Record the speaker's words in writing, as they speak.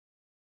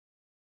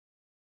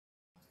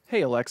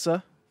Hey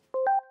Alexa,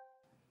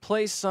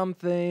 play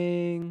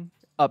something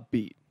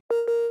upbeat.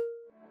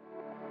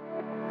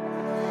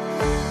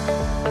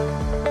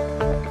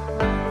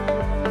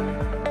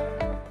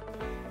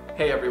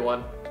 Hey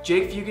everyone,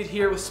 Jake Fugit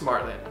here with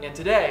Smartland, and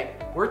today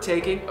we're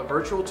taking a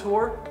virtual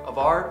tour of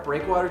our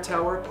Breakwater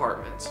Tower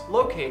Apartments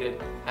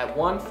located at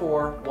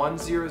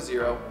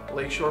 14100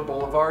 Lakeshore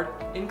Boulevard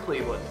in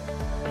Cleveland.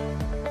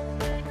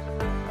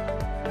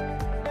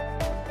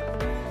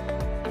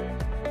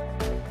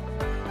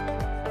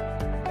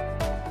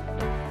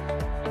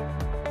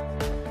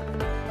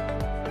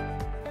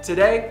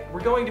 Today,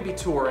 we're going to be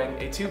touring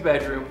a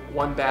 2-bedroom,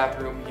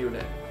 1-bathroom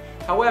unit.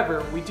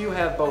 However, we do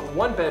have both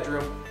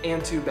 1-bedroom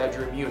and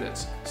 2-bedroom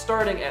units,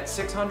 starting at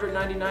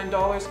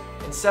 $699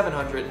 and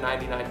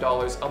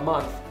 $799 a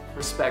month,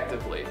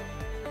 respectively.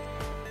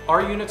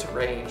 Our units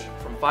range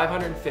from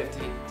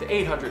 550 to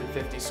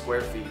 850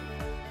 square feet.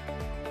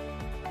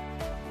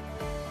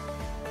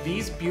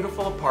 These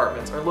beautiful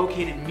apartments are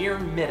located mere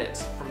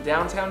minutes from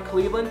downtown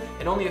Cleveland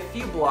and only a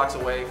few blocks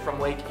away from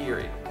Lake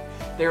Erie.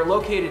 They are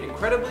located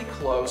incredibly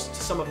close to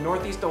some of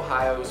Northeast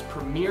Ohio's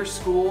premier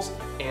schools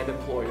and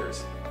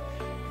employers.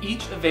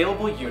 Each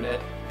available unit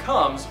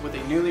comes with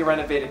a newly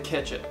renovated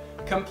kitchen,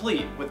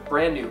 complete with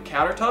brand new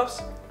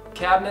countertops,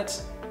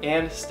 cabinets,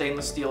 and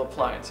stainless steel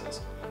appliances.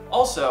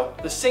 Also,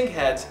 the sink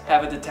heads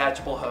have a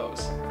detachable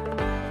hose.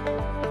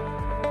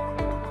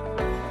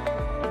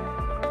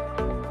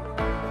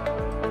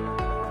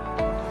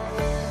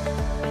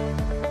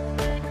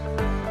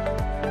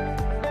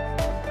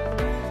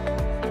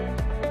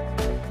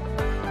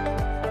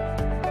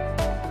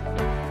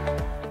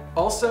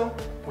 Also,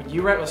 when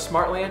you rent with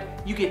Smartland,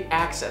 you get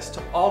access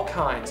to all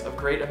kinds of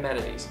great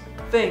amenities.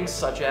 Things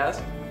such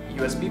as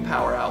USB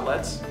power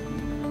outlets,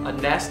 a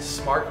Nest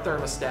smart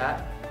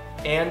thermostat,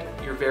 and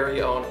your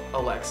very own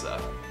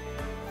Alexa.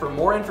 For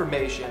more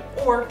information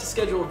or to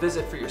schedule a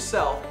visit for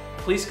yourself,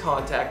 please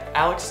contact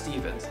Alex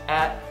Stevens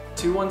at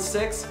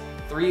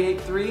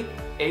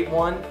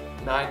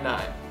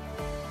 216-383-8199.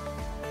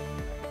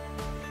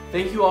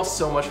 Thank you all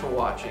so much for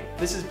watching.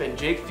 This has been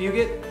Jake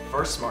Fugit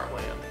for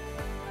Smartland.